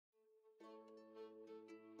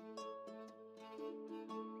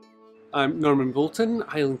I'm Norman Bolton,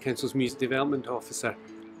 Highland Council's Music Development Officer,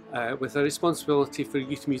 with a responsibility for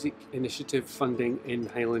Youth Music Initiative funding in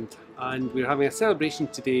Highland. And we're having a celebration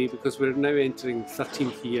today because we're now entering the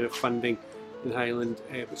 13th year of funding in Highland,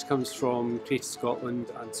 which comes from Creative Scotland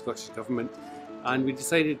and Scottish Government. And we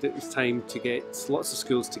decided that it was time to get lots of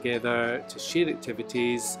schools together to share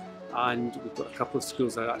activities, and we've got a couple of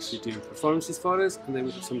schools that are actually doing performances for us, and then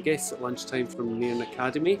we've got some guests at lunchtime from Nairn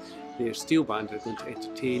Academy. Their steel band are going to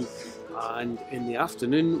entertain, and in the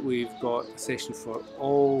afternoon we've got a session for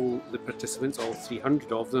all the participants, all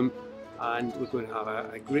 300 of them, and we're going to have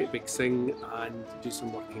a great big sing and do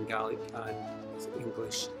some work in Gaelic and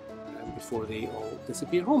English before they all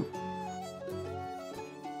disappear home.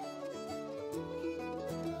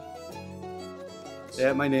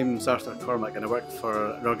 My name's Arthur Cormack and I work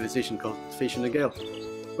for an organisation called Fashion and Gael.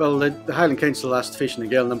 Well, the Highland Council asked Fashion and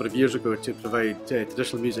Gael a number of years ago to provide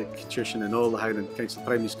traditional music tuition in all the Highland Council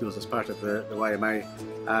primary schools as part of the YMI,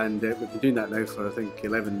 and we've been doing that now for I think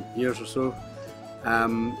 11 years or so.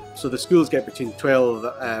 So the schools get between 12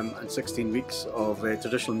 and 16 weeks of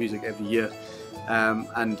traditional music every year,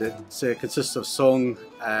 and it consists of song,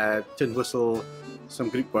 tin whistle, some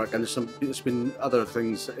group work, and there's been other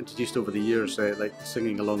things introduced over the years, like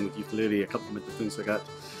singing along with ukulele, accompaniment and things like that.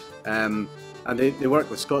 And they work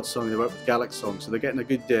with Scots song, they work with Gaelic song, so they're getting a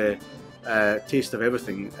good taste of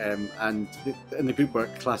everything. And in the group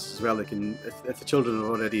work classes as well, they can, if the children have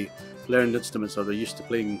already learned instruments or they're used to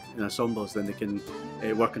playing in ensembles, then they can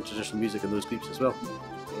work on traditional music in those groups as well.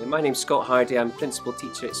 My name's Scott Hardy, I'm Principal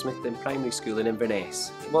Teacher at Smithton Primary School in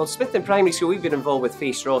Inverness. Well, Smithton Primary School, we've been involved with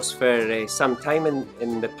Face Ross for some time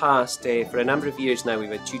in the past. For a number of years now we've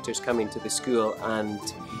had tutors coming to the school and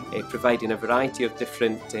providing a variety of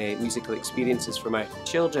different musical experiences from our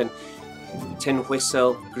children. Tin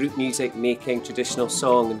whistle, group music making, traditional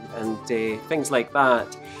song and things like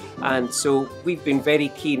that. And so we've been very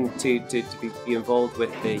keen to be involved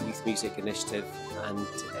with the Youth Music Initiative, and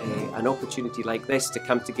an opportunity like this to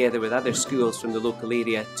come together with other schools from the local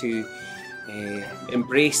area to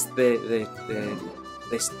embrace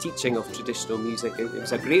this teaching of traditional music. It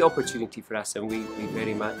was a great opportunity for us, and we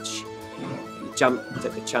very much jumped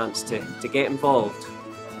at the chance to get involved.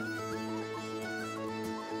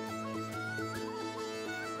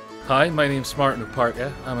 Hi, my name's Martin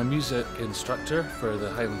O'Parka. I'm a music instructor for the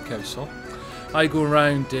Highland Council. I go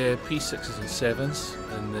around P6s and 7s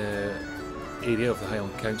in the area of the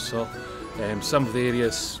Highland Council. Some of the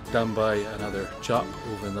areas done by another chap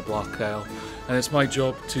over in the Black Isle, and it's my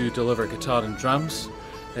job to deliver guitar and drums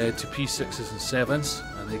to P6s and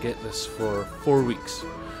 7s, and they get this for 4 weeks.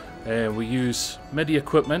 We use MIDI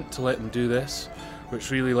equipment to let them do this,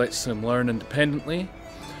 which really lets them learn independently,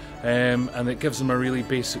 and it gives them a really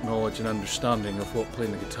basic knowledge and understanding of what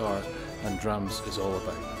playing the guitar and drums is all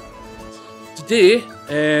about. Today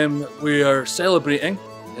we are celebrating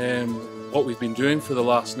what we've been doing for the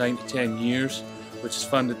last 9 to 10 years, which is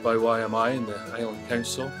funded by YMI and the Highland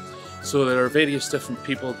Council. So there are various different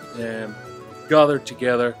people gathered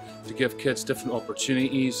together to give kids different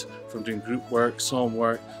opportunities, from doing group work, song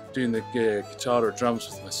work, doing the guitar or drums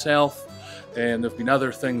with myself. And there have been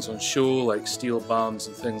other things on show like steel bands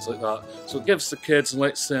and things like that. So it gives the kids and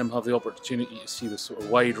lets them have the opportunity to see the sort of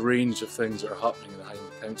wide range of things that are happening in the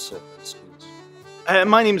Highland Council schools.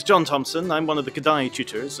 My name's John Thompson. I'm one of the Kadai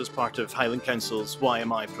tutors as part of Highland Council's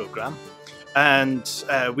YMI programme, and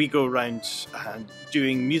we go around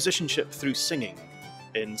doing musicianship through singing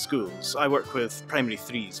in schools. I work with primary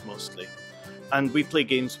 3s mostly, and we play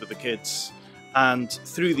games with the kids, and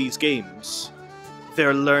through these games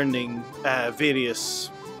they're learning various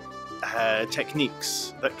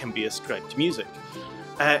techniques that can be ascribed to music.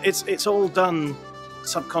 It's all done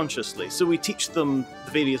subconsciously, so we teach them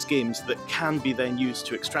the various games that can be then used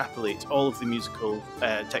to extrapolate all of the musical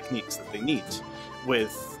techniques that they need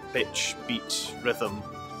with pitch, beat, rhythm.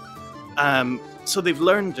 So they've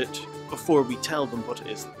learned it before we tell them what it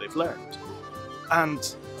is that they've learned.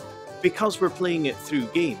 And because we're playing it through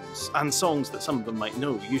games and songs that some of them might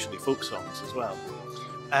know, usually folk songs as well,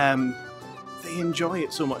 they enjoy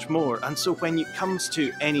it so much more. And so when it comes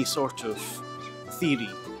to any sort of theory,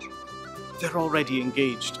 they're already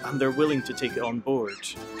engaged and they're willing to take it on board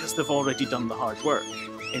because they've already done the hard work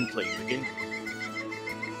in playing the game.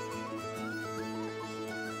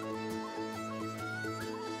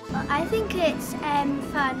 I think it's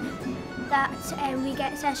fun that we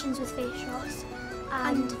get sessions with Face Ross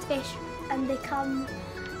and they come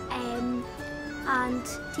and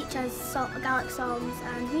teach us Gaelic songs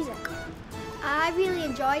and music. I really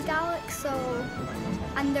enjoy Gaelic,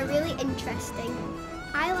 and they're really interesting.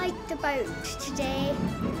 I liked about today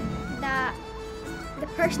that the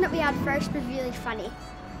person that we had first was really funny,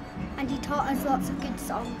 and he taught us lots of good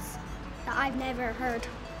songs that I've never heard.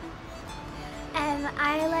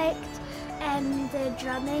 I liked the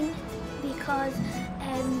drumming because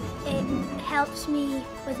it helps me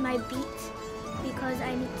with my beat, because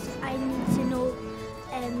I need to know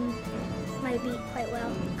my beat quite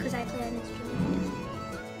well because I play an instrument.